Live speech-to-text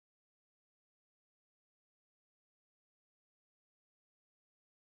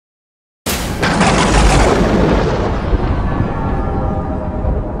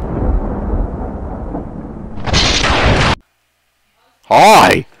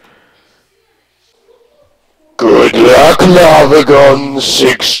Hi! Good luck,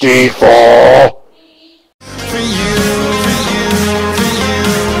 lavagon64.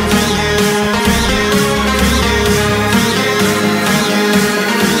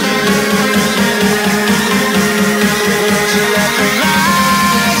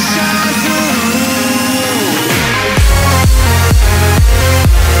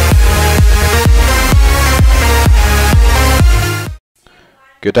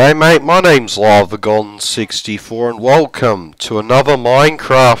 G'day mate, my name's lavagon64 and welcome to another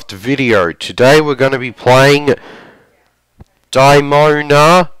Minecraft video. Today we're going to be playing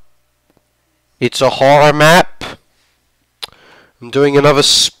Dyemona. It's a horror map. I'm doing another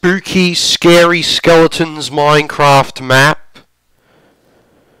spooky, scary skeletons Minecraft map.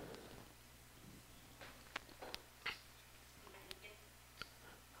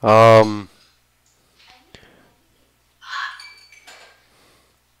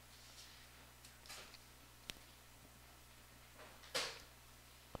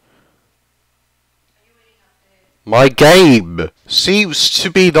 My game seems to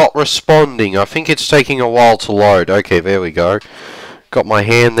be not responding. I think it's taking a while to load. Okay, there we go. Got my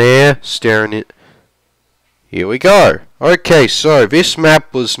hand there, staring it. Here we go. Okay, so this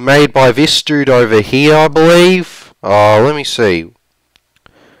map was made by this dude over here, I believe. Let me see.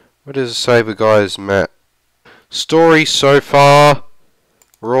 What does it say the guy's map? Story so far.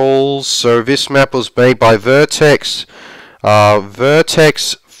 Rules. So this map was made by Vertex.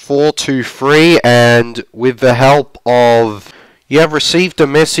 Vertex 423, and with the help of, you have received a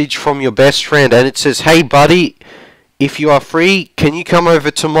message from your best friend and it says, "Hey buddy, if you are free, can you come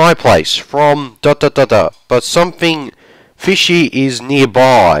over to my place from ... but something fishy is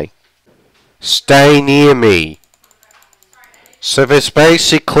nearby. Stay near me." So there's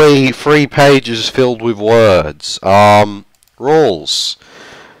basically 3 pages filled with words. Rules.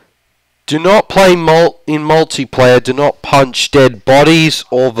 Do not play in multiplayer. Do not punch dead bodies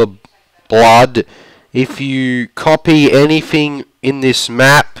or the blood. If you copy anything in this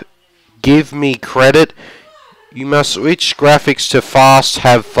map, give me credit. You must switch graphics to fast.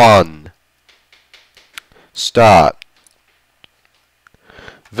 Have fun. Start.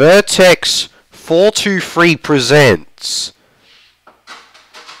 Vertex 423 presents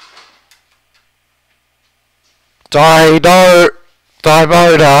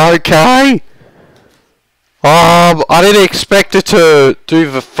Dyemona, okay. I didn't expect it to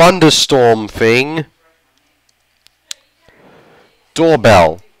do the thunderstorm thing.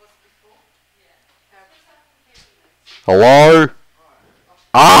 Doorbell. Hello?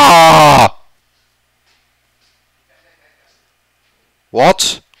 Ah!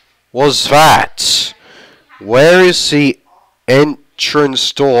 What was that? Where is the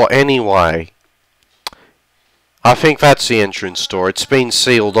entrance door anyway? I think that's the entrance door. It's been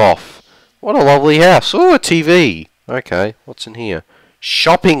sealed off. What a lovely house. Oh, a TV. Okay, what's in here?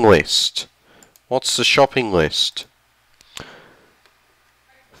 Shopping list. What's the shopping list?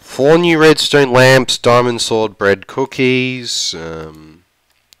 4 new redstone lamps, diamond sword, bread, cookies.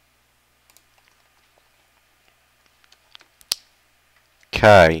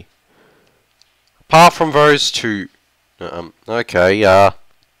 Okay. Apart from those 2... okay,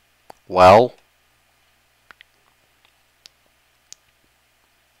 well...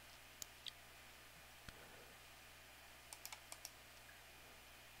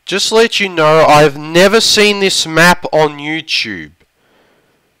 just to let you know, I've never seen this map on YouTube.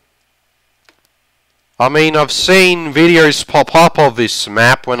 I mean, I've seen videos pop up of this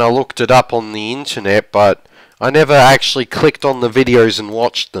map when I looked it up on the internet, but I never actually clicked on the videos and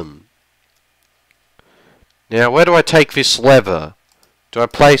watched them. Now, where do I take this lever? Do I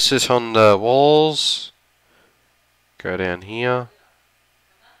place it on the walls? Go down here.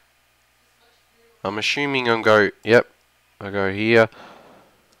 I'm assuming yep, I go here.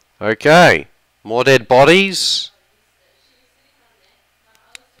 Okay, more dead bodies.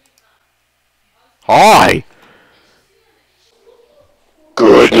 Hi!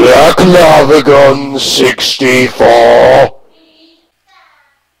 Good luck, lavagon64.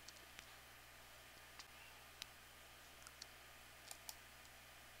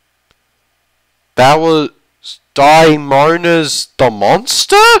 That was Dyemona's the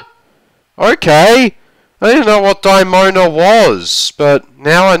monster? Okay. I didn't know what Dyemona was, but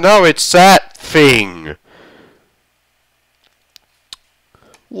now I know it's that thing.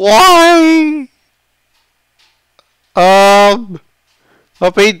 Why? I've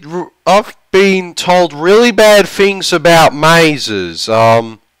been told really bad things about mazes.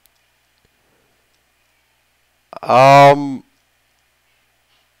 So I'm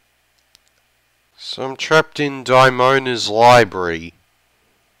trapped in Dyemona's library.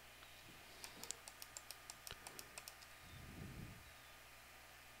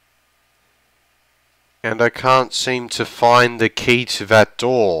 And I can't seem to find the key to that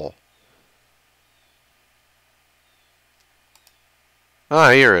door.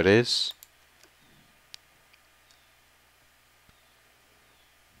 Ah, here it is.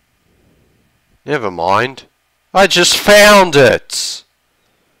 Never mind. I just found it!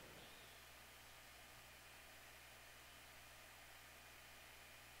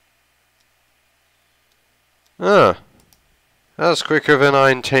 Ah, that was quicker than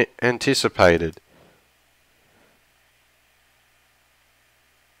I anticipated.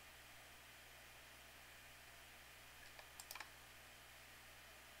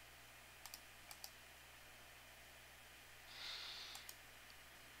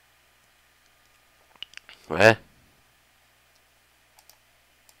 Where?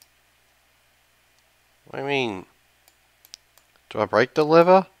 I mean, do I break the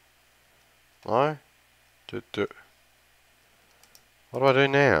lever? No? What do I do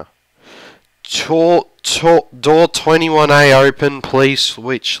now? Door 21A open, please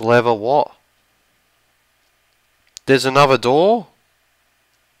switch lever. What? There's another door?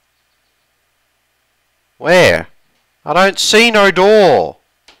 Where? I don't see no door.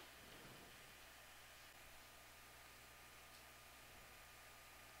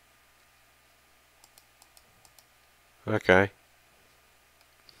 Okay.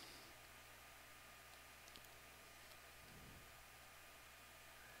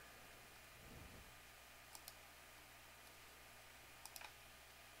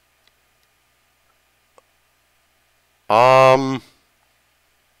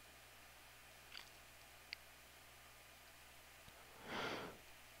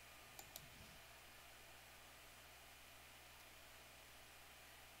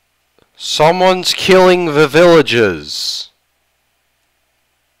 Someone's killing the villagers.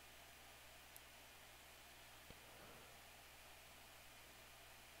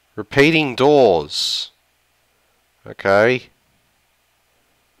 Repeating doors. Okay.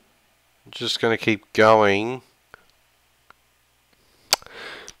 I'm just gonna keep going.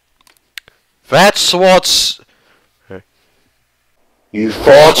 That's what's... You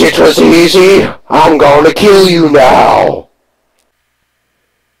thought it was easy? I'm gonna kill you now.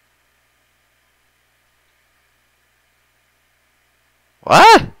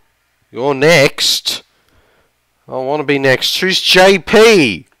 What? You're next. I want to be next. Who's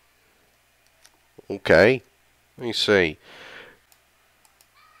JP? Okay. Let me see.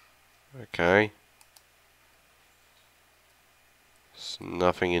 Okay. There's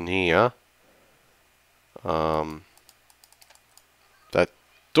nothing in here. That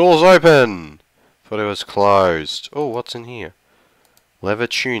door's open. Thought it was closed. Oh, what's in here? Leather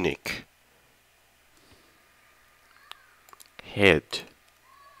tunic. Head.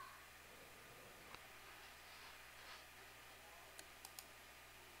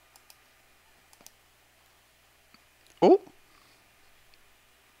 Oh.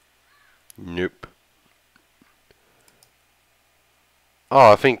 Nope.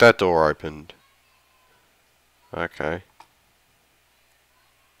 Oh, I think that door opened. Okay.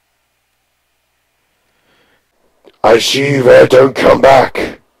 I see you there, don't come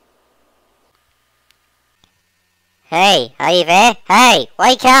back. Hey, are you there? Hey,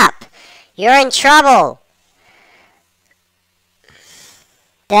 wake up! You're in trouble!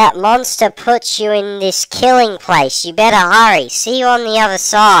 That monster puts you in this killing place. You better hurry. See you on the other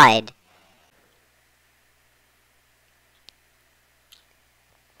side.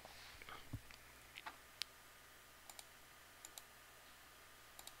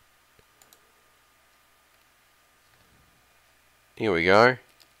 Here we go.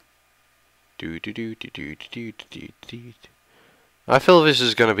 I feel this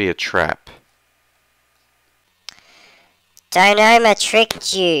is going to be a trap. Dyemona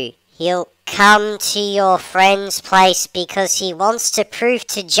tricked you. He'll come to your friend's place because he wants to prove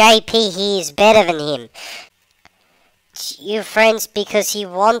to JP he is better than him. Your friends because he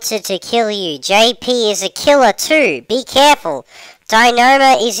wanted to kill you. JP is a killer too. Be careful.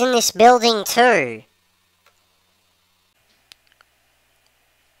 Dyemona is in this building too.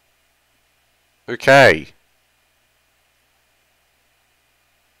 Okay.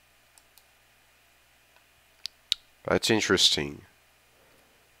 That's interesting.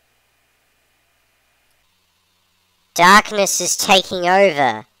 Darkness is taking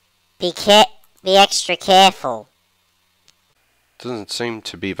over. Be extra careful. Doesn't seem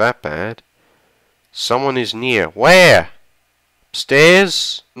to be that bad. Someone is near. Where?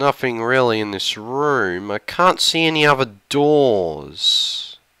 Upstairs? Nothing really in this room. I can't see any other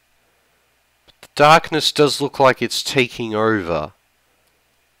doors. But the darkness does look like it's taking over.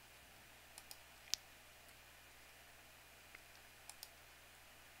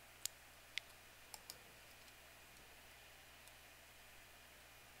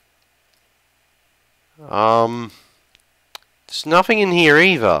 There's nothing in here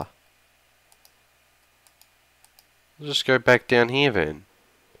either. I'll just go back down here then.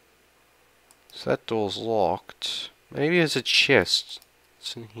 So that door's locked. Maybe there's a chest.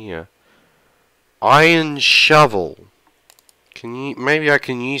 What's in here? Iron shovel. Maybe I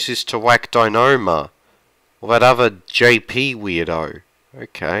can use this to whack Dyemona. Or that other JP weirdo.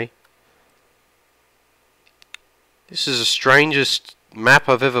 Okay. This is the strangest map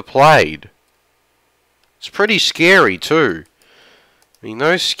I've ever played. It's pretty scary too. I mean,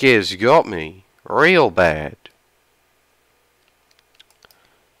 those scares got me. Real bad.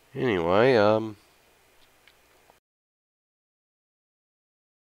 Anyway,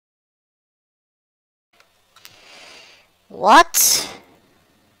 What?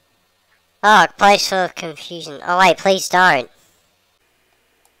 Oh, place full of confusion. Oh wait, please don't.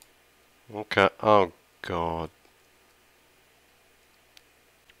 Okay, oh god.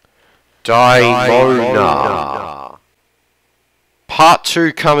 Dyemona. Part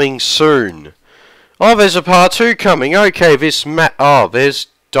 2 coming soon. Oh, there's a part 2 coming. Okay, this map. Oh, there's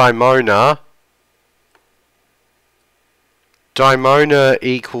Dyemona. Dyemona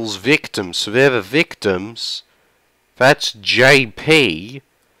equals victims. So they're the victims. That's JP.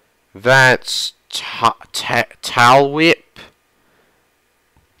 That's Talwhip.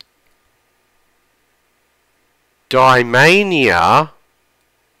 Dyemania.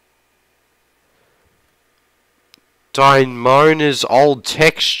 Dyemona's old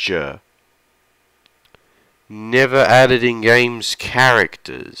texture. Never added in game's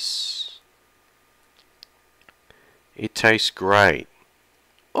characters. It tastes great.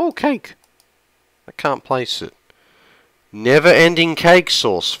 Oh, cake. I can't place it. Never ending cake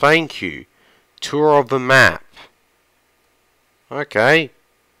sauce, thank you. Tour of the map. Okay.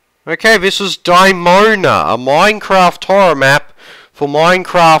 Okay, this is Dyemona, a Minecraft horror map for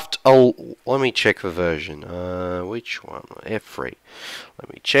Minecraft. Let me check the version. Which one? F3.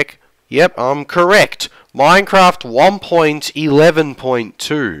 Let me check. Yep, I'm correct. Minecraft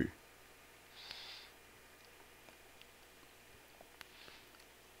 1.11.2.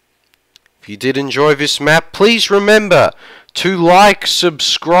 If you did enjoy this map, please remember to like,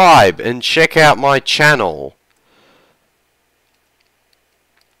 subscribe, and check out my channel.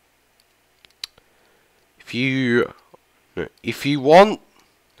 If you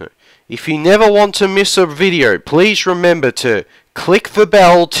never want to miss a video, please remember to click the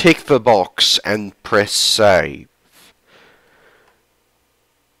bell, tick the box, and press save.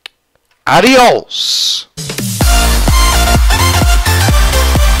 Adios!